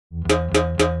Good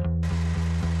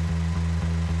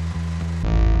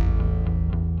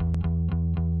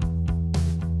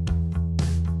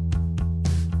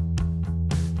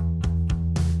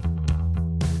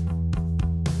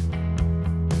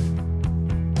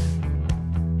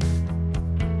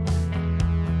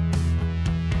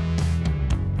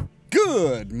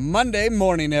Monday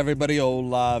morning, everybody.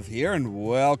 Ollamh here, and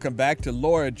welcome back to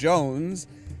Laura Jones,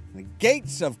 The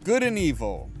Gates of Good and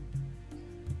Evil.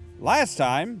 Last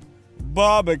time,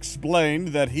 Bob explained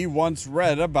that he once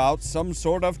read about some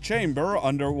sort of chamber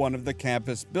under one of the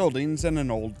campus buildings in an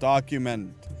old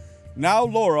document. Now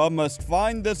Laura must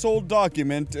find this old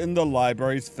document in the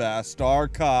library's vast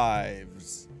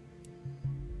archives.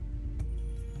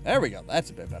 There we go. That's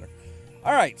a bit better.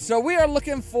 All right, so we are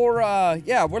looking for,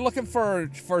 we're looking for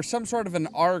some sort of an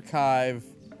archive.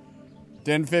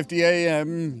 10:50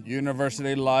 a.m.,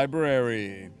 University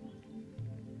Library.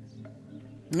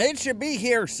 It should be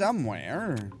here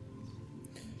somewhere.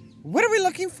 What are we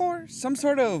looking for? Some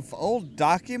sort of old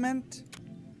document?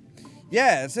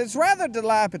 Yes, it's rather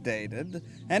dilapidated,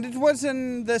 and it was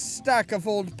in this stack of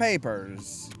old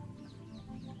papers.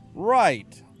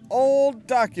 Right, old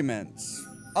documents,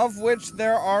 of which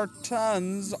there are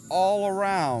tons all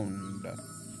around.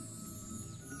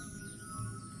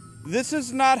 This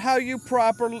is not how you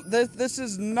this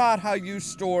is not how you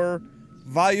store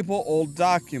valuable old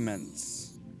documents.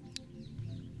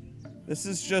 This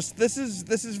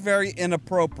is very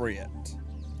inappropriate.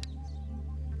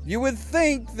 You would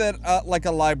think that like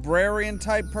a librarian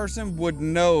type person would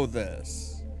know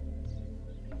this.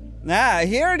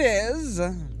 Here it is.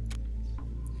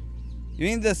 You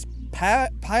mean this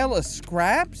pile of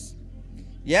scraps?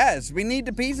 Yes, we need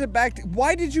to piece it back.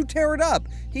 Why did you tear it up?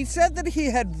 He said that he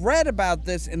had read about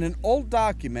this in an old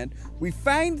document. We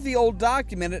found the old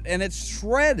document and it's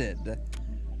shredded.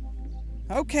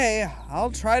 Okay,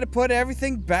 I'll try to put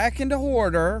everything back into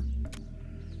order.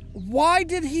 Why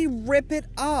did he rip it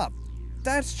up?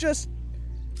 That's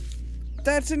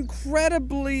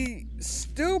incredibly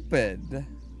stupid.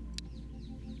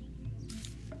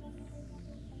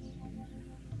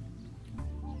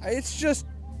 It's just,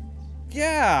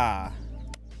 yeah,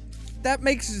 that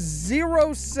makes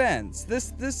zero sense.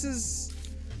 This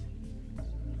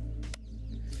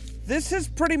has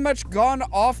pretty much gone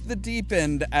off the deep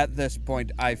end at this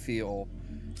point, I feel.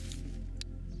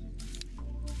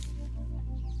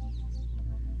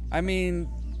 I mean,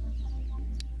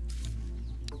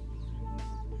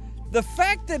 the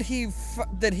fact that he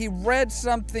read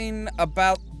something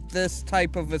about this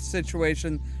type of a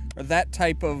situation, or that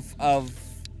type of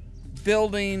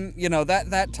building, you know,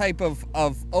 that type of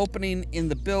opening in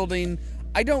the building,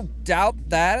 I don't doubt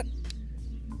that.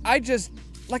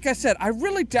 Like I said, I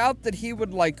really doubt that he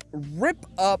would, like, rip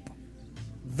up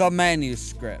the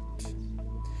manuscript.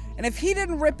 And if he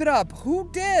didn't rip it up, who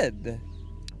did?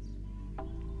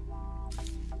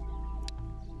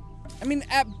 I mean,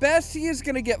 at best, he is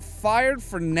gonna get fired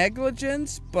for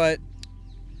negligence, but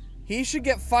he should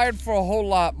get fired for a whole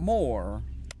lot more.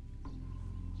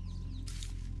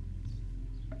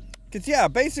 Because, yeah,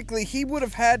 basically, he would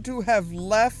have had to have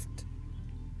left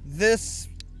this...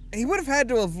 He would have had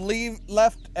to have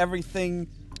left everything,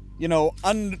 you know,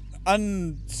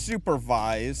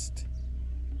 unsupervised.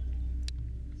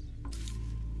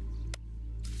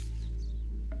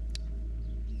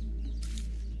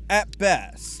 At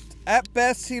best. At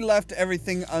best, he left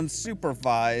everything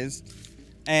unsupervised,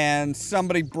 and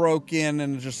somebody broke in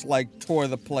and just, like, tore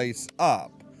the place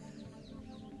up.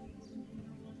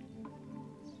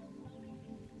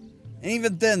 And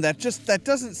even then, that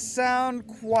doesn't sound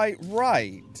quite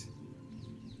right.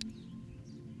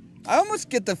 I almost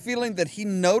get the feeling that he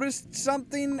noticed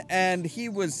something and he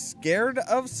was scared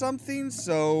of something,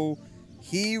 so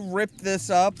he ripped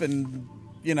this up and,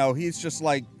 you know, he's just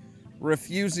like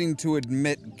refusing to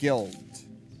admit guilt.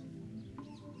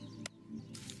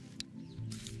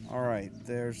 Alright,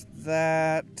 there's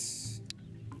that.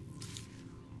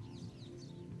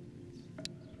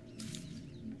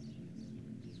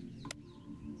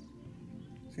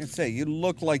 I was gonna say, you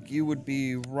look like you would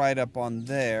be right up on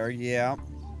there, yeah.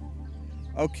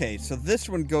 Okay, so this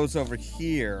one goes over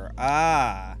here.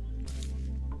 Ah.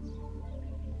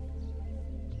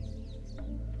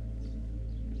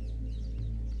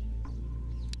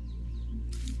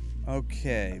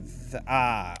 Okay.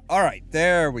 Alright,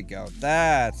 there we go.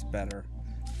 That's better.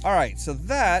 Alright, so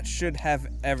that should have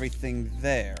everything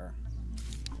there.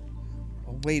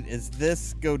 Oh, wait, is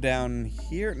this go down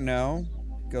here? No.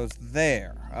 It goes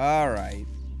there. Alright.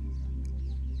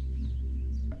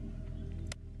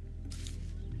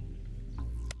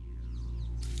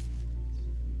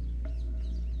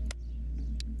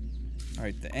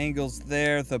 Alright, the angle's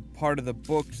there, the part of the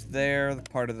book's there, the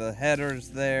part of the header's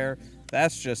there.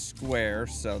 That's just square,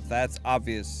 so that's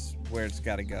obvious where it's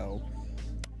gotta go.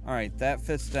 Alright, that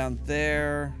fits down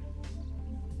there.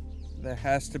 There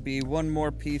has to be one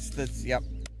more piece that's, yep,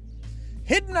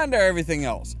 hidden under everything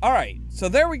else. Alright, so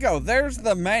there we go. There's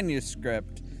the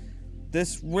manuscript.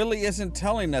 This really isn't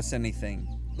telling us anything.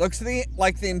 Looks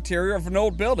like the interior of an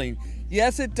old building.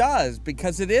 Yes, it does,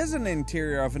 because it is an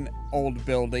interior of an old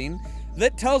building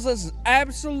that tells us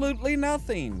absolutely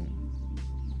nothing.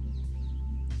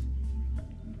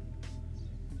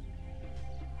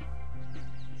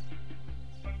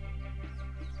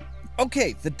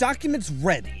 Okay, the document's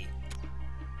ready.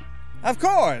 Of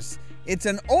course, it's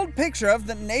an old picture of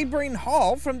the neighboring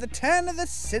hall from the turn of the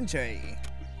century.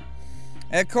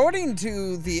 According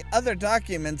to the other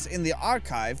documents in the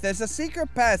archive, there's a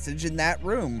secret passage in that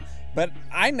room, but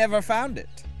I never found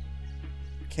it.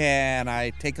 Can I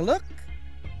take a look?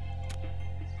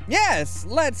 Yes,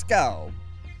 let's go.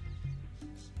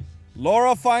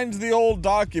 Laura finds the old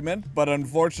document, but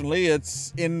unfortunately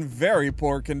it's in very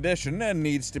poor condition and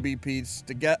needs to be pieced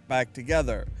to get back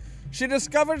together. She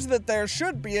discovers that there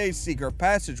should be a secret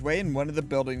passageway in one of the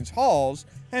building's halls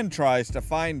and tries to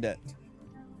find it.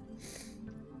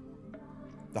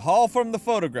 The hall from the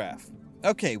photograph.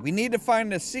 Okay, we need to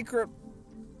find a secret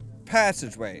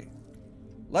passageway.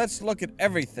 Let's look at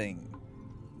everything.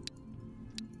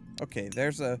 Okay,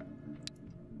 there's a...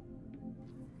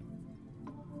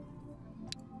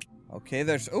 Okay,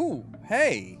 there's... Ooh,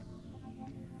 hey!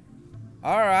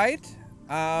 Alright.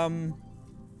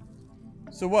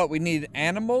 So what, we need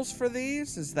animals for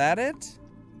these? Is that it?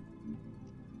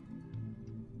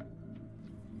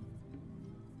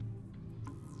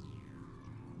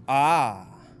 Ah.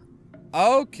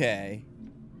 Okay.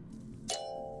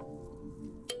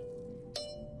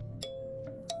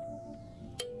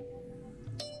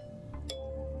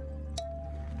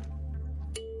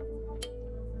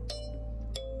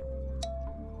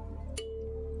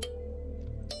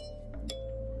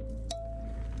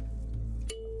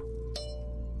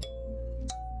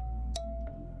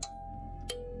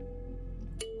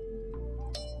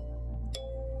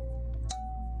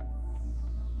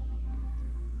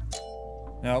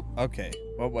 Nope, okay.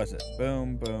 What was it?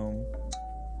 Boom, boom.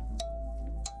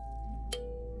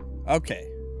 Okay.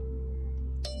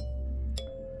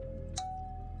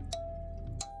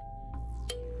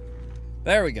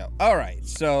 There we go. Alright,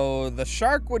 so the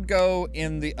shark would go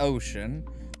in the ocean.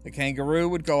 The kangaroo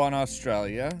would go on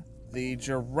Australia. The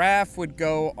giraffe would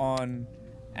go on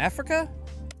Africa.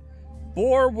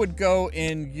 Boar would go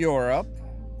in Europe.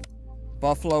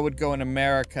 Buffalo would go in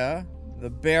America.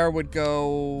 The bear would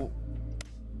go...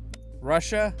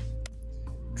 Russia.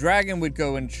 Dragon would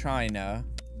go in China.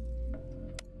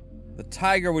 The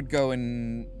tiger would go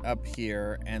in up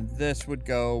here, and this would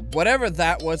go whatever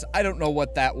that was. I don't know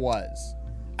what that was.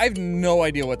 I have no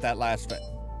idea what that last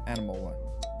animal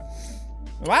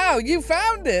was. Wow, you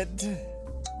found it!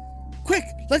 Quick,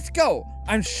 let's go.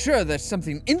 I'm sure there's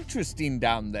something interesting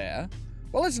down there.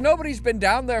 Well, as nobody's been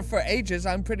down there for ages,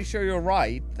 I'm pretty sure you're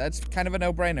right. That's kind of a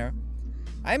no-brainer.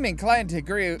 I'm inclined to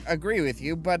agree with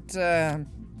you, but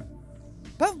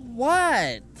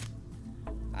what?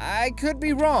 I could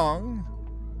be wrong,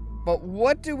 but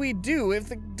what do we do if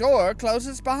the door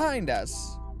closes behind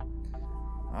us?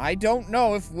 I don't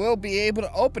know if we'll be able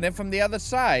to open it from the other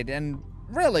side, and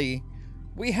really,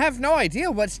 we have no idea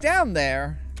what's down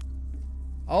there.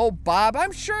 Oh, Bob,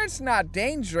 I'm sure it's not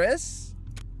dangerous.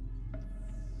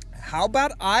 How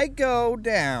about I go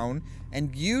down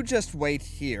and you just wait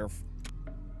here?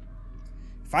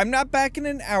 If I'm not back in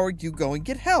an hour, you go and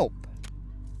get help.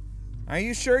 Are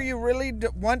you sure you really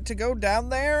want to go down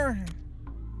there?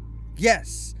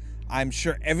 Yes, I'm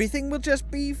sure everything will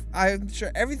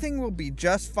be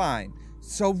just fine.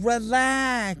 So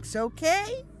relax,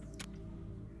 okay?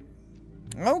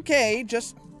 Okay,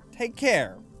 just take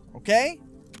care, okay?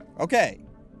 Okay.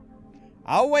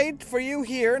 I'll wait for you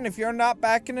here, and if you're not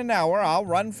back in an hour, I'll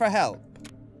run for help.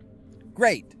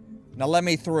 Great. Now let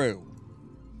me through.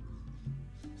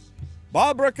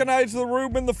 Bob recognized the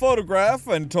room in the photograph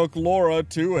and took Laura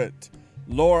to it.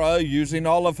 Laura, using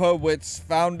all of her wits,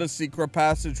 found a secret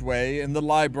passageway in the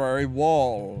library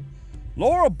wall.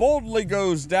 Laura boldly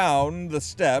goes down the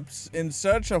steps in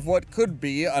search of what could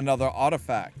be another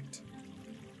artifact.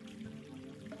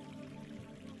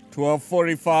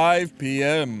 12:45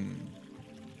 p.m.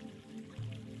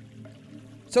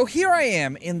 So here I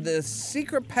am in the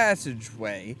secret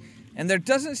passageway, and there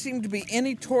doesn't seem to be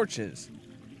any torches.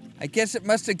 I guess it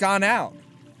must have gone out.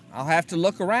 I'll have to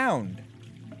look around.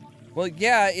 Well,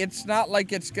 yeah, it's not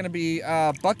like it's gonna be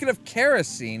a bucket of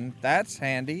kerosene. That's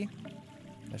handy.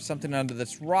 There's something under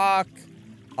this rock.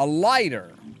 A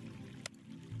lighter.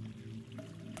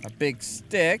 A big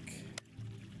stick.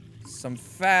 Some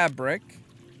fabric.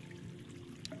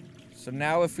 So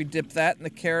now if we dip that in the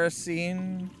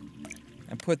kerosene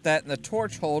and put that in the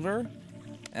torch holder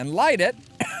and light it,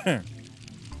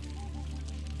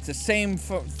 it's the same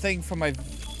thing for my...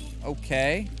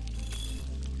 Okay.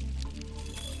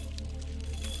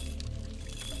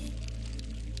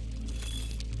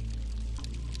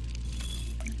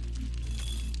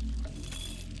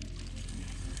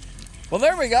 Well,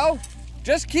 there we go.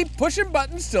 Just keep pushing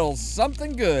buttons till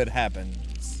something good happens.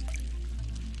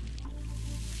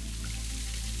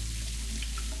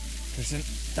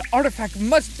 The artifact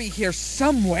must be here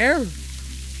somewhere.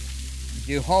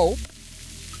 You hope.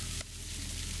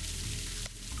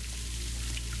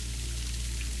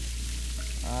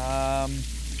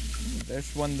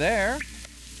 There's one there.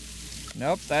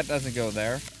 Nope, that doesn't go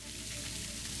there.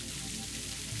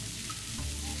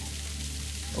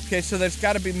 Okay, so there's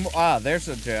got to be more. Ah, there's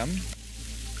a gem.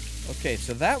 Okay,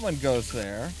 so that one goes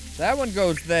there. That one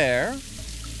goes there.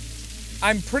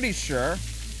 I'm pretty sure.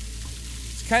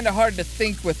 It's kind of hard to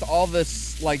think with all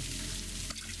this, like,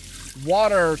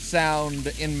 water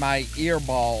sound in my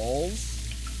earballs.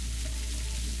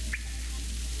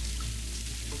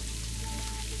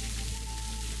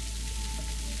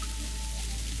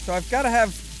 So I've got to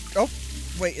have... Oh,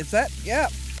 wait, is that... Yeah.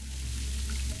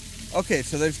 Okay,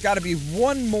 so there's got to be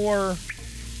one more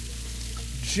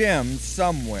gem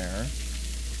somewhere.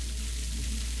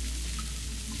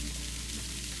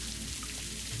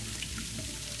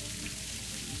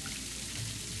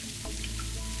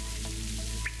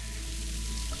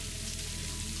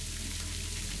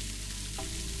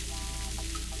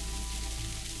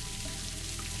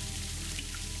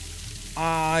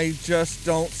 I just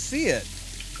don't see it.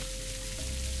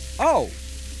 Oh.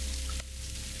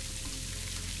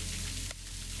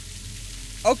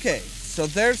 Okay, so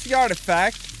there's the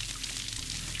artifact.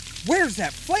 Where's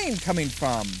that flame coming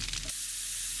from?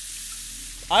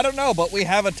 I don't know, but we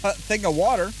have a thing of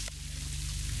water.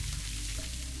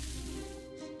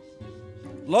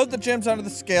 Load the gems onto the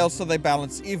scale so they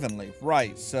balance evenly.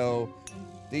 Right, so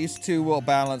these two will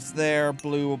balance there,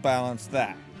 blue will balance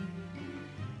that.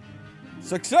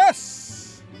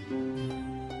 Success!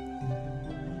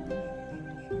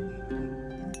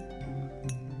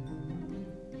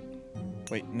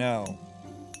 Wait, no.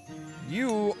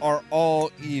 You are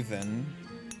all even.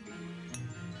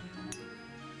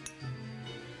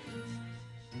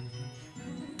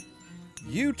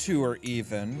 You two are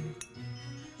even.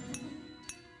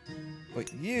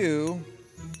 But you...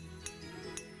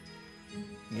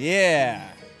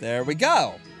 Yeah, there we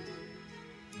go.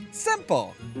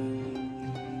 Simple.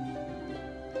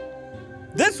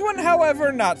 This one,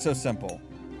 however, not so simple.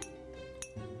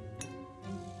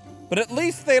 But at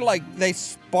least they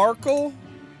sparkle.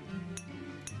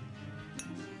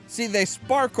 See, they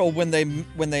sparkle when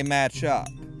they match up.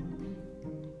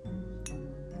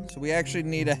 So we actually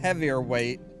need a heavier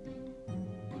weight.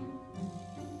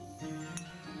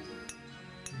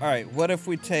 All right, what if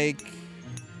we take...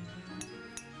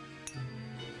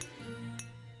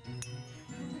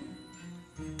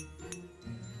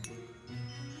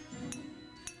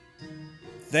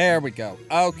 There we go.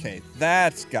 Okay,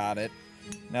 that's got it.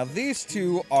 Now these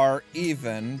two are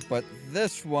even, but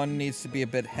this one needs to be a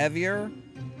bit heavier.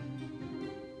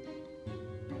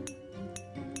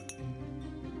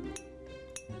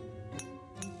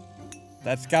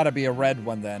 That's got to be a red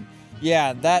one then.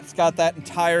 Yeah, that's got that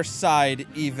entire side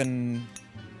even.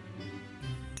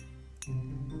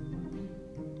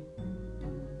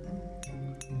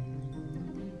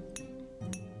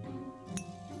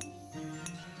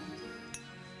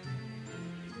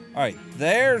 All right,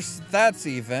 that's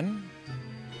even.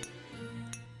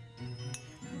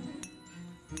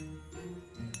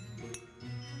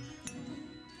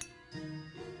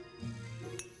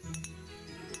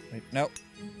 Wait, nope.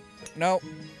 Nope.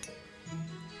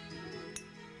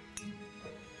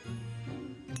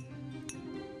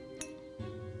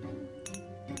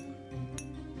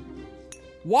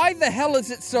 Why the hell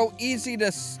is it so easy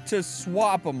to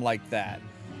swap them like that?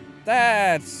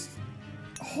 That's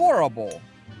horrible.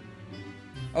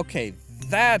 Okay,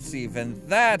 that's even.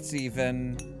 That's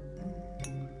even.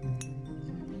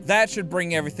 That should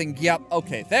bring everything. Yep,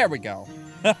 okay, there we go.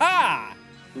 Ha-ha!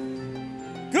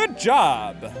 Good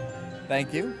job.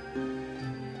 Thank you.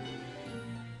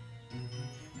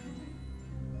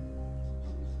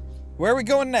 Where are we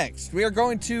going next? We are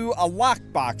going to a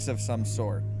lockbox of some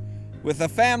sort with a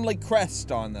family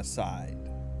crest on the side.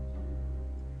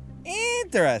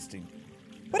 Interesting.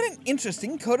 What an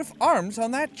interesting coat of arms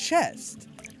on that chest.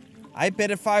 I bet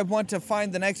if I want to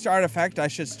find the next artifact, I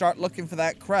should start looking for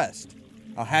that crest.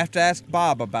 I'll have to ask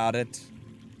Bob about it.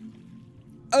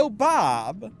 Oh,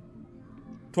 Bob.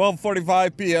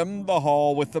 12:45 p.m., the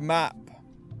hall with the map.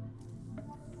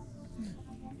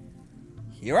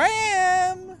 Here I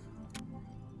am.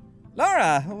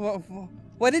 Laura,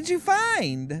 what did you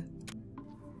find?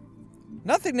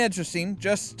 Nothing interesting,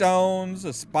 just stones,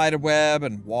 a spider web,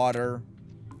 and water.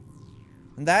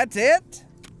 And that's it?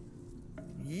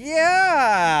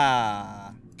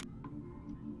 Yeah.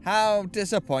 How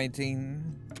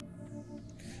disappointing.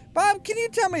 Bob, can you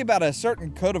tell me about a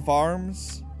certain coat of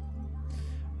arms?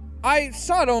 I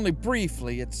saw it only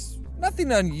briefly. It's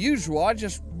nothing unusual. I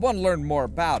just want to learn more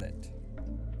about it.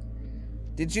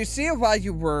 Did you see it while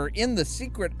you were in the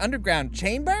secret underground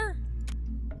chamber?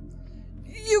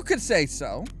 You could say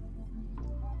so.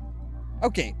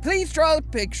 Okay, please draw a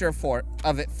picture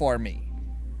of it for me.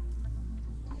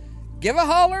 Give a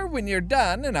holler when you're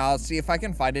done, and I'll see if I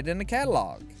can find it in the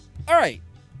catalog. All right,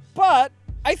 but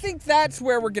I think that's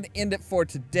where we're going to end it for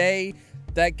today.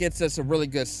 That gets us a really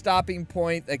good stopping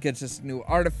point. That gets us a new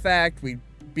artifact. We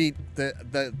beat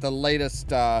the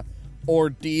latest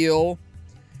ordeal.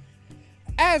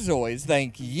 As always,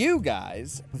 thank you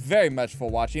guys very much for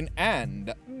watching,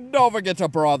 and don't forget to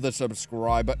prod the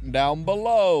subscribe button down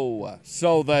below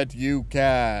so that you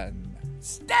can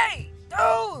stay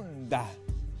tuned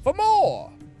for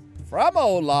more from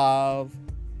Ollamh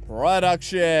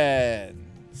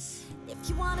Productions. If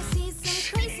you wanna see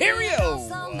some crazy, Cheerio!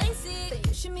 so lazy, then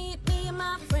you should meet me and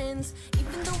my friends.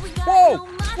 Even though we got Whoa! no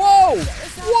money, Whoa!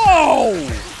 Whoa!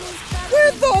 everything's better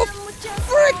Where when the you're done with just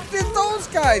frick one did fool. those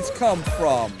guys come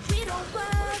from? We don't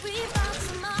worry about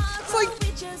tomorrow, It's like, we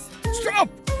just do stop!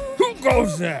 Who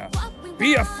goes there? what we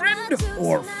Be a wanna friend do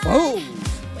or tonight. foe?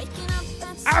 Waking up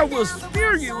and I will down the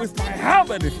spear you with my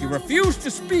helmet if you refuse to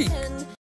speak.